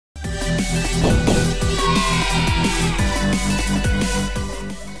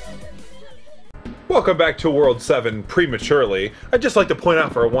Welcome back to World 7 prematurely. I'd just like to point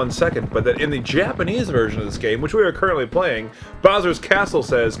out for 1 second, but that in the Japanese version of this game, which we are currently playing, Bowser's Castle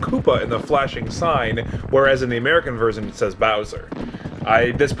says Koopa in the flashing sign, whereas in the American version it says Bowser.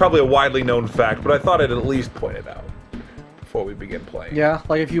 That's probably a widely known fact, but I thought I'd at least point it out before we begin playing. Yeah,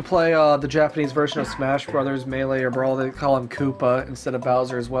 like if you play the Japanese version of Smash Brothers Melee or Brawl, they call him Koopa instead of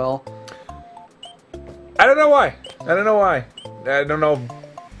Bowser as well. I don't know why. I don't know why. I don't know.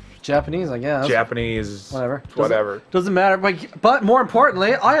 Japanese, I guess. Japanese. Whatever. Whatever. Doesn't matter. But more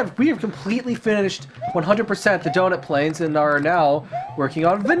importantly, we have completely finished 100% the Donut Plains and are now working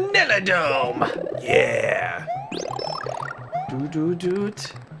on Vanilla Dome. Yeah.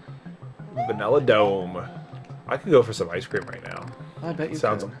 Doot. Vanilla Dome. I could go for some ice cream right now. I bet you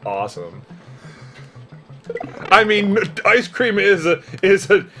Sounds could. Awesome. I mean, ice cream is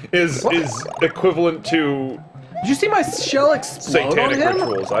equivalent to Did you see my shell explode satanic on him?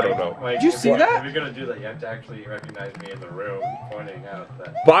 rituals. I don't know. Like, Did you see that? If you're gonna do that, you have to actually recognize me in the room, pointing out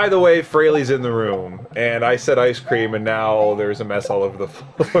that. By the way, Fraley's in the room, and I said ice cream, and now there's a mess all over the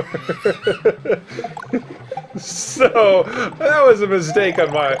floor. So, that was a mistake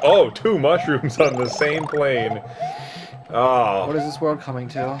on my... Oh, 2 mushrooms on the same plane. Oh. What is this world coming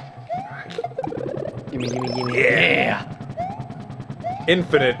to? Gimme. Yeah!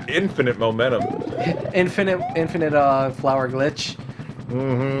 Infinite momentum. Infinite flower glitch.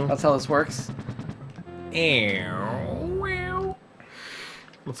 Mm-hmm. That's how this works.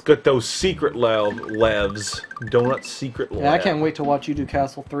 Let's get those secret levs. Donut secret levs. Yeah, I can't wait to watch you do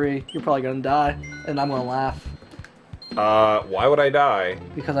Castle 3. You're probably gonna die, and I'm gonna laugh. Why would I die?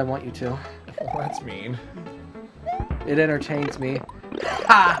 Because I want you to. Well, that's mean. It entertains me. Well,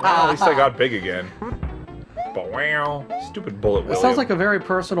 at least I got big again. But wow, stupid Bullet It William. sounds like a very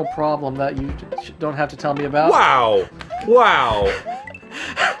personal problem that you don't have to tell me about. Wow! Wow!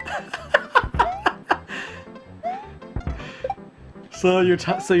 So you're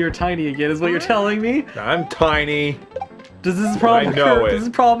tiny again, is what you're telling me? I'm tiny. Does this problem know it. Does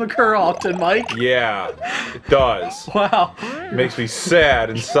this problem occur often, Mike? Yeah, it does. Wow. It makes me sad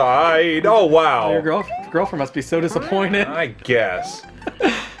inside. Oh, wow. Your girlfriend must be so disappointed. I guess.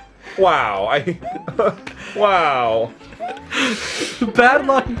 Wow. Wow. Bad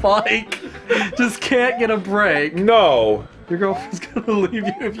luck, Mike. Just can't get a break. No. Your girlfriend's gonna leave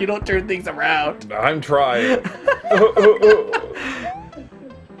you if you don't turn things around. I'm trying.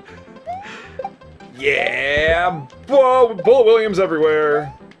 Yeah. Bullet Williams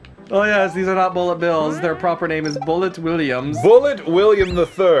everywhere. Oh yes, these are not Bullet Bills. Their proper name is Bullet Williams. Bullet William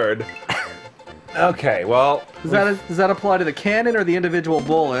III. Okay, well... Does that apply to the cannon or the individual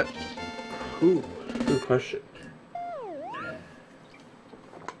bullet? Ooh, good question.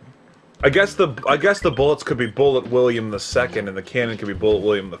 I guess the bullets could be Bullet William II and the cannon could be Bullet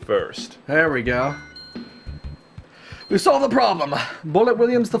William I. There we go. We solved the problem. Bullet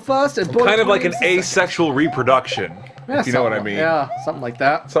Williams the first and Bullet Kind of like an Williams the asexual reproduction, yeah, if you know what I mean. Yeah, something like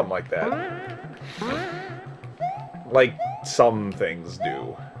that. Something like that. Like some things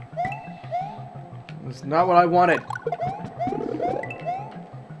do. It's not what I wanted.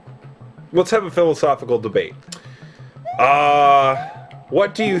 Let's have a philosophical debate.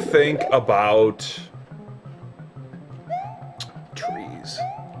 What do you think about trees?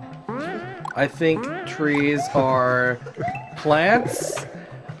 I think trees are plants,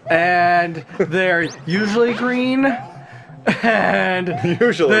 and they're usually green, and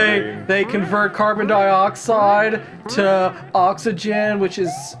they convert carbon dioxide to oxygen, which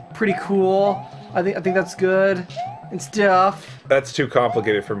is pretty cool. I think that's good and stuff. That's too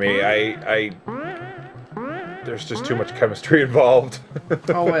complicated for me. There's just too much chemistry involved.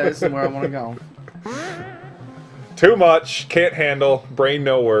 Oh wait, this is where I want to go. Too much. Can't handle. Brain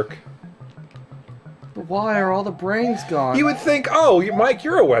no work. But why are all the brains gone? You would think, oh, Mike,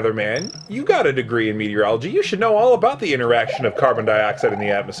 you're a weatherman. You got a degree in meteorology. You should know all about the interaction of carbon dioxide in the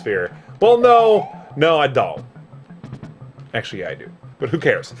atmosphere. Well, no, I don't. Actually, I do. But who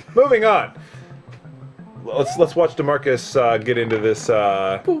cares? Moving on. Let's watch DeMarcus get into this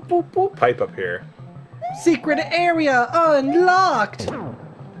boop, boop, boop. pipe up here. Secret area unlocked.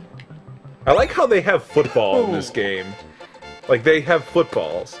 I like how they have football in this game. Like, they have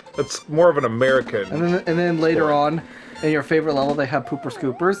footballs. That's more of an American. And then later on, in your favorite level, they have pooper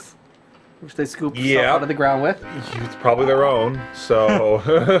scoopers, which they scoop stuff out of the ground with. It's probably their own, so...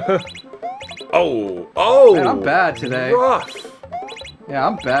 Oh! Man, I'm bad today. Rough! Yeah,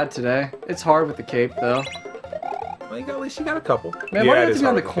 I'm bad today. It's hard with the cape, though. Well, at least you got a couple. Man, why did I have to be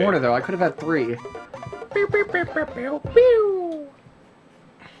on the corner, though? I could have had 3.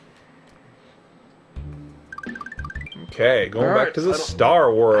 Okay, going All back right, to the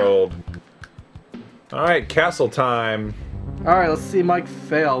Star World. Alright, castle time. Alright, let's see Mike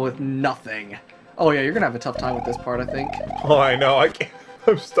fail with nothing. Oh yeah, you're gonna have a tough time with this part, I think. Oh, I know, I can't.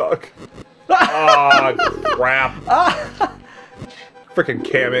 I'm stuck. Ah, crap. Frickin'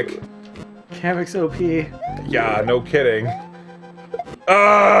 Kamek. Kamek's OP. Yeah, no kidding.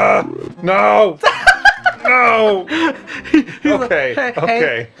 No! No! Okay,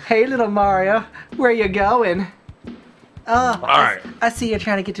 okay. Hey, little Mario, where you going? Oh, Alright. I see you're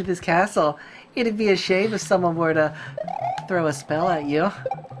trying to get to this castle. It'd be a shame if someone were to throw a spell at you.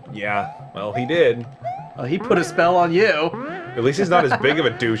 Yeah, well, he did. Oh, he put a spell on you. At least he's not as big of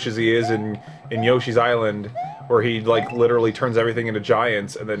a douche as he is in Yoshi's Island, where he, like, literally turns everything into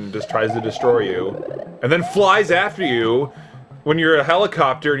giants and then just tries to destroy you. And then flies after you when you're a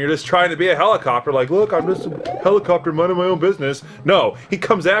helicopter and you're just trying to be a helicopter, like, look, I'm just a helicopter minding my own business. No, he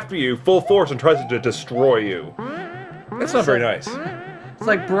comes after you full force and tries to destroy you. That's not very nice. It's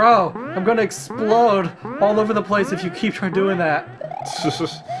like, bro, I'm gonna explode all over the place if you keep trying doing that.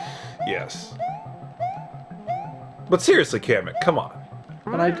 Yes. But seriously, Kamek, come on.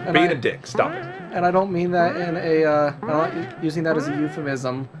 Being a dick, stop it. And I don't mean that in a, I'm not using that as a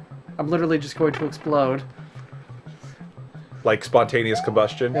euphemism. I'm literally just going to explode. Like spontaneous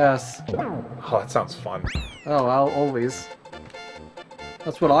combustion? Yes. Oh, that sounds fun. Oh, I'll always.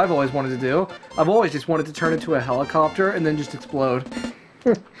 That's what I've always wanted to do. I've always just wanted to turn into a helicopter and then just explode.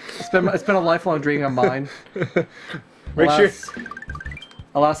 It's been a lifelong dream of mine.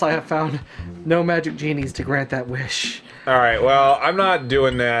 Alas, I have found no magic genies to grant that wish. Alright, well, I'm not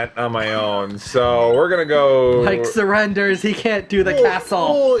doing that on my own, so we're gonna go... Mike surrenders, he can't do the castle!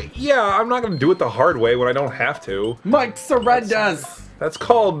 Well, yeah, I'm not gonna do it the hard way when I don't have to. Mike surrenders! That's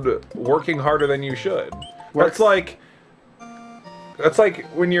called working harder than you should. That's like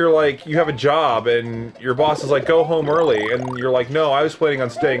when you're like, you have a job and your boss is like, go home early, and you're like, no, I was planning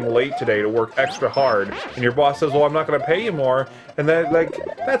on staying late today to work extra hard, and your boss says, well, I'm not gonna pay you more, and then, like,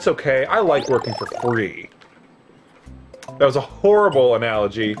 that's okay, I like working for free. That was a horrible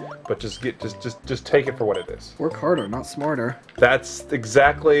analogy, but just take it for what it is. Work harder, not smarter. That's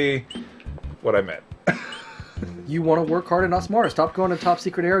exactly what I meant. You want to work harder, not smarter. Stop going to top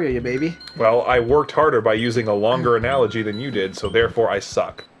secret area, you baby. Well, I worked harder by using a longer analogy than you did, so therefore I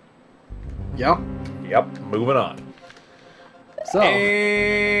suck. Yeah. Yep, moving on. So. And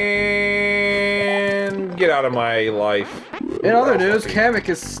get out of my life. In other news, Kamek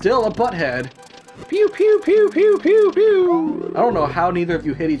is still a butthead. Pew pew pew pew pew pew. I don't know how neither of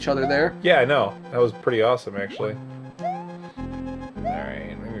you hit each other there. Yeah, I know. That was pretty awesome, actually.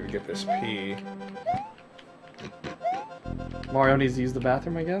 Alright, let me get this P. Mario needs to use the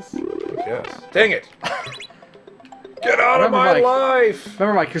bathroom, I guess? Yes. Dang it! Get out of my life!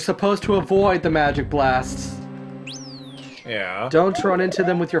 Remember, Mike, you're supposed to avoid the magic blasts. Yeah. Don't run into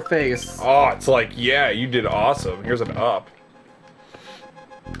them with your face. Oh, it's like, yeah, you did awesome. Here's an up.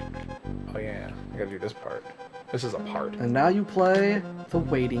 Oh yeah, I gotta do this part. This is a part. And now you play the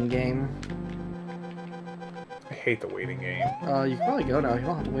waiting game. I hate the waiting game. You can probably go now. You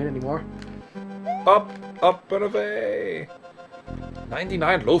don't have to wait anymore. Up, up and away.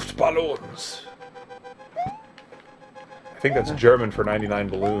 99 Luftballons. I think that's German for 99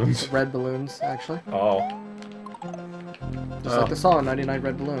 balloons. Red balloons, actually. Oh. Just like the song, 99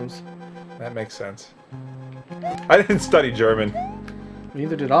 Red Balloons. That makes sense. I didn't study German.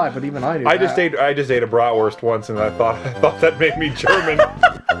 Neither did I, but even I knew I just ate a bratwurst once, and I thought that made me German.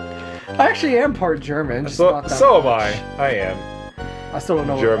 I actually am part German. Just So, not that so am much. I. I am. I still don't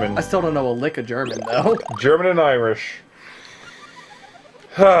know. German. I still don't know a lick of German though. German and Irish.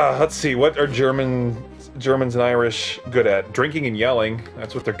 Let's see, what are Germans and Irish good at? Drinking and yelling.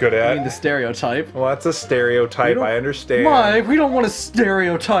 That's what they're good I at. mean the stereotype. Well, that's a stereotype, I understand. Mike, we don't want to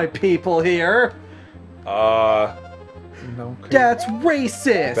stereotype people here. No. That's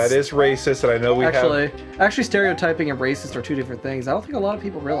racist. That is racist, and I know we Actually, stereotyping and racist are two different things. I don't think a lot of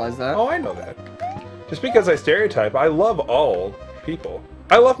people realize that. Oh, I know that. Just because I stereotype, I love all people.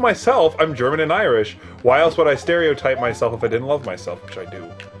 I love myself. I'm German and Irish. Why else would I stereotype myself if I didn't love myself, which I do?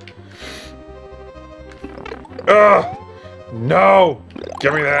 Ugh! No!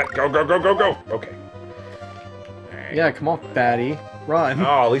 Give me that! Go, go, go, go, go! Okay. Yeah, come on, fatty. Run.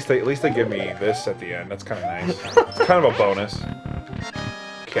 Oh, at least they give me this at the end. That's kind of nice. It's kind of a bonus.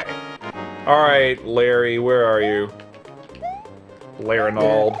 Okay. Alright, Larry, where are you?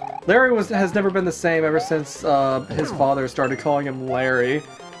 Larinald. Larry has never been the same ever since his father started calling him Larry.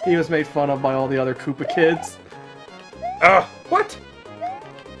 He was made fun of by all the other Koopa kids. What?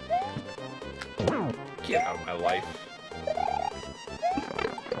 Get out of my life.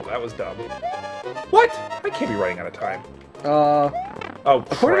 that was dumb. What? I can't be running out of time. Oh,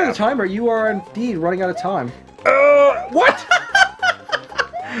 according to the crap. timer, you are indeed running out of time. What?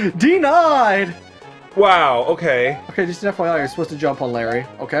 Denied! Wow, okay. Okay, just an FYI, you're supposed to jump on Larry,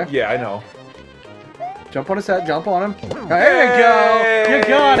 okay? Yeah, I know. Jump on his head, jump on him. There you go! You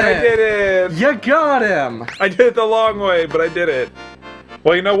got it! I did it! You got him! I did it the long way, but I did it.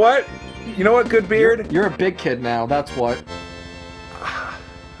 Well, you know what? You know what, good beard? You're a big kid now, that's what.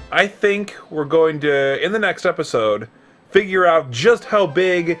 I think we're going to, in the next episode, figure out just how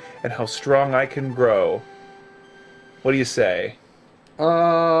big and how strong I can grow. What do you say?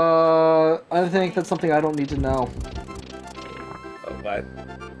 I think that's something I don't need to know. What?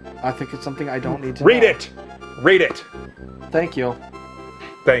 I think it's something I don't need to Read know. it! Read it! Thank you.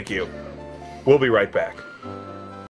 Thank you. We'll be right back.